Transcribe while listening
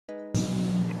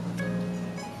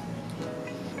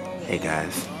Hey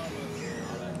guys,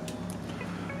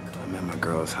 I'm at my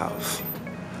girl's house.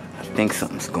 I think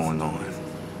something's going on.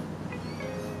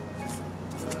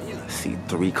 I see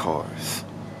 3 cars.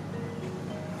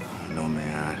 I don't know,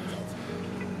 man.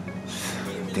 I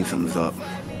think something's up.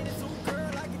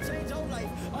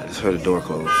 I just heard the door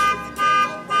close.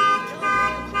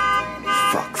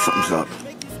 Fuck, something's up.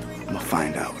 I'm gonna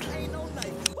find out.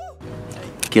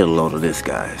 Get a load of this,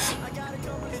 guys.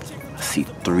 I see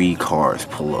 3 cars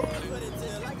pull up.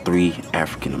 3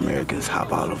 African Americans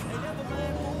hop out of them.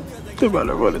 They're about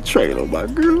to run a train on my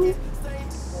girl.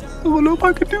 I don't know if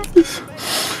I can do this,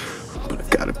 but I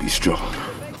gotta be strong.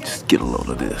 Just get a load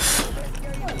of this.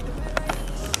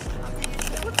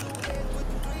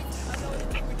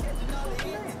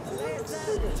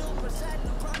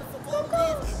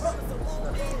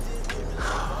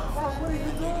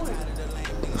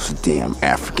 Those damn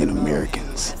African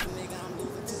Americans.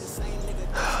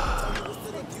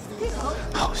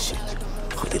 Oh shit.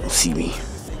 Hope they don't see me.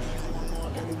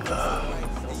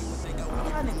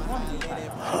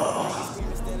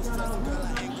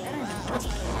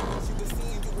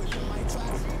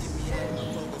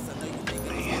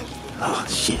 Oh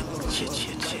shit.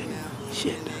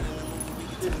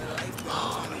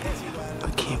 Oh man. I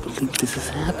can't believe this is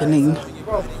happening.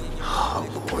 Oh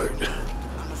Lord.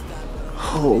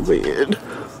 Oh man.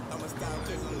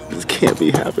 This can't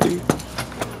be happening.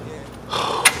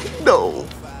 No.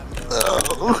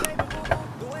 Oh.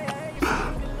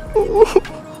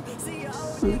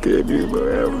 This can't be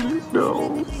happening.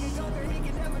 No.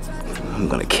 I'm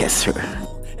gonna kiss her.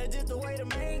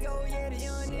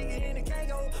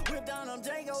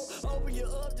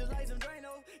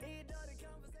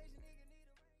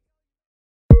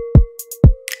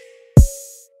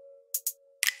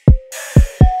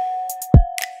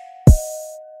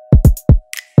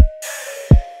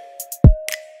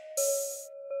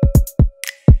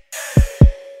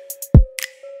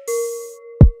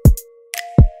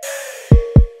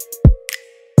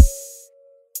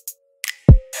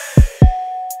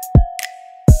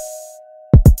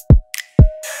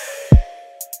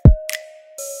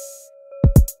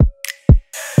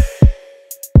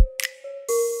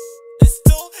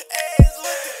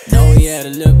 You had a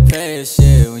little past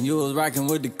shit when you was rockin'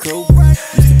 with the coupe.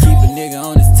 Used to keep a nigga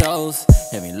on his toes,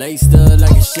 had me laced up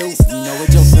like a shoe. You know what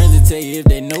your friends would tell you if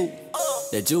they knew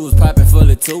that you was poppin' full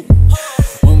of toot.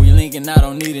 When we linkin', I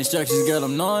don't need instructions, girl,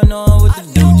 I'm knowing what to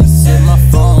do. Just hit my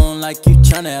phone like you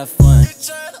tryna have fun.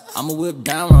 I'ma whip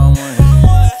down round one,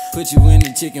 put you in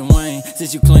the chicken wing,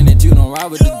 since you claim that you don't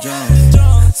ride with the drums.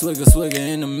 Swigger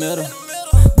in the middle,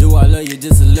 do I love you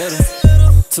just a little?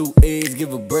 2 eggs,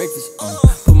 give her breakfast,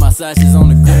 put my sausages on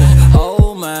the grill.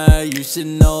 Oh my, you should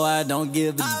know I don't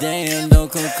give a damn.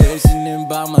 Don't come questioning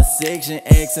about my section,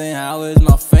 asking how is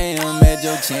my fam. Had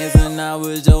your chance when I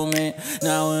was your man,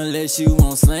 now unless you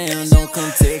won't slam. Don't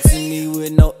come texting me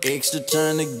with no extra,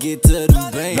 trying to get to the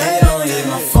bank. Baby, don't hit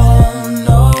my phone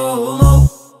no more,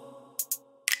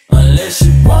 unless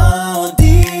you want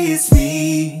this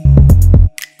me.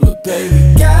 But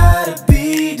baby, gotta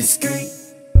be discreet.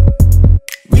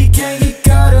 Can't get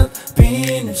caught up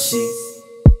in them sheets.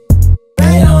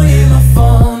 Baby, don't hit my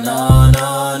phone, no,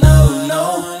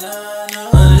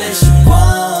 unless you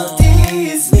want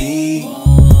this me.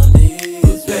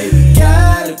 But baby,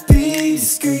 gotta be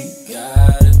discreet.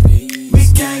 We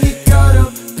can't get caught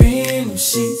up in them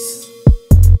sheets.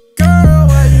 Girl,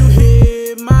 why you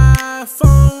hit my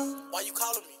phone? Why you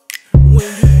calling me?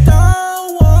 When you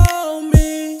don't want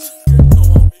me,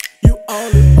 you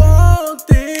only want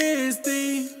this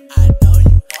thing.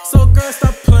 So girl,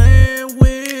 stop playing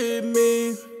with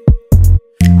me.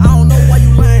 I don't know why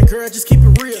you lying, girl, just keep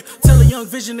it real. Tell a young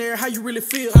visionary how you really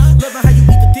feel. Loving how you eat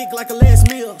the dick like a last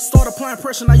meal. Start applying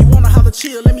pressure, now you wanna holler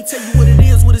chill. Let me tell you what it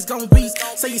is, what it's gonna be.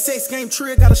 Say your sex game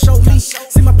trill, gotta show me.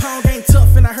 See my pound game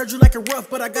tough, and I heard you like it rough,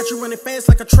 but I got you running fast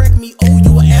like a track meet. Oh,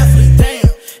 you an athlete, damn.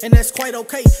 And that's quite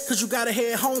okay, cause you gotta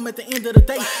head home at the end of the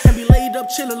day and be laid up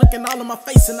chillin', looking all in my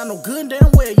face. And I know good and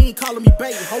damn well you ain't calling me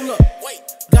baby. Hold up, wait,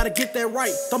 gotta get that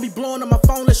right. Don't be blowing up my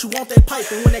phone unless you want that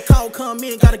pipe. And when that call come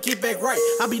in, gotta get back right.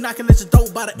 I be knocking at your door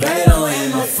by the Baby, don't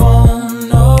hit my phone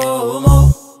no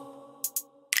more,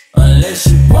 unless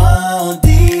you want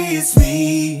this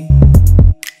me.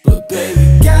 But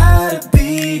baby, gotta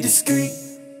be discreet.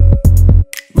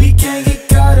 We can't get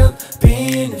caught up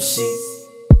in them sheets.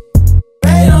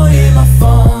 Baby, don't hit my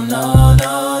phone, no,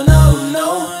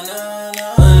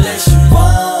 unless you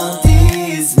want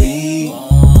this me.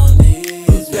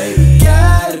 But baby,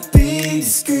 gotta be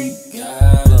discreet.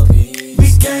 We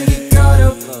can't get caught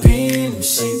up in them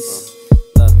sheets.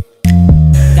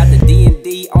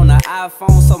 an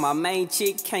iPhone so my main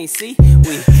chick can't see.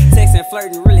 We texting,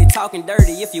 flirting, really talking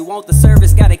dirty. If you want the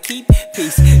service, gotta keep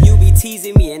peace. You be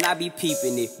teasing me and I be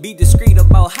peeping it. Be discreet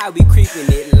about how we creeping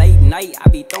it. Late night, I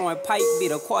be throwing pipe, be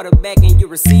the quarterback and you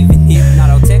receiving it. Now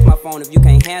don't text my phone if you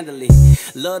can't handle it.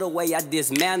 Love the way I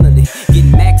dismantle it. Get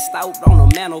maxed out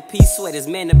on a mantelpiece. Sweat is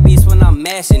man to beast when I'm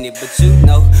mashing it. But you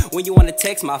know, when you wanna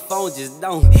text my phone, just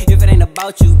don't. If it ain't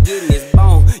about you getting this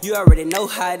bone, you already know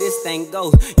how this thing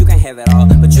go. You can't have it all,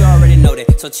 but you already know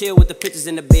that. So chill with the pictures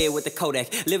in the bed with the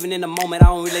Kodak. Living in the moment, I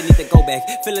don't really need to go back.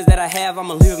 Feelings that I have,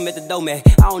 I'ma leave them at the doormat.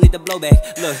 I don't need to blow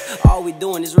back. Look, all we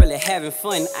doing is really having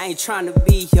fun. I ain't trying to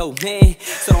be your man.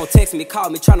 So don't text me, call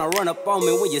me, trying to run up on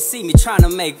me when you see me trying to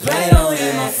make plans. Play don't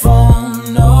hit my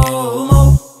phone no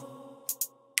more,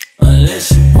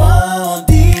 unless you want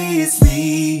this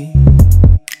me.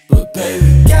 But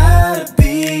baby, gotta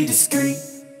be discreet.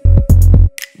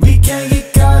 We can't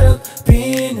get caught up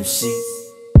in them sheets.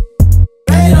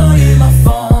 Play don't hit my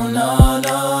phone no,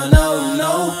 no, no,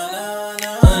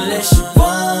 no, unless you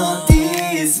want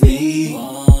this me.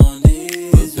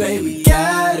 But baby,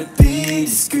 gotta be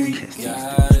discreet.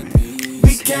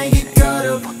 We can't get caught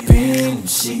up in them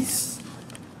sheets.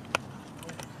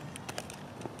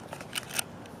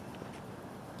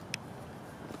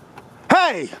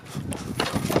 Hey!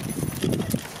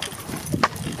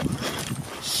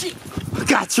 Shit! I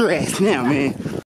got your ass now, man.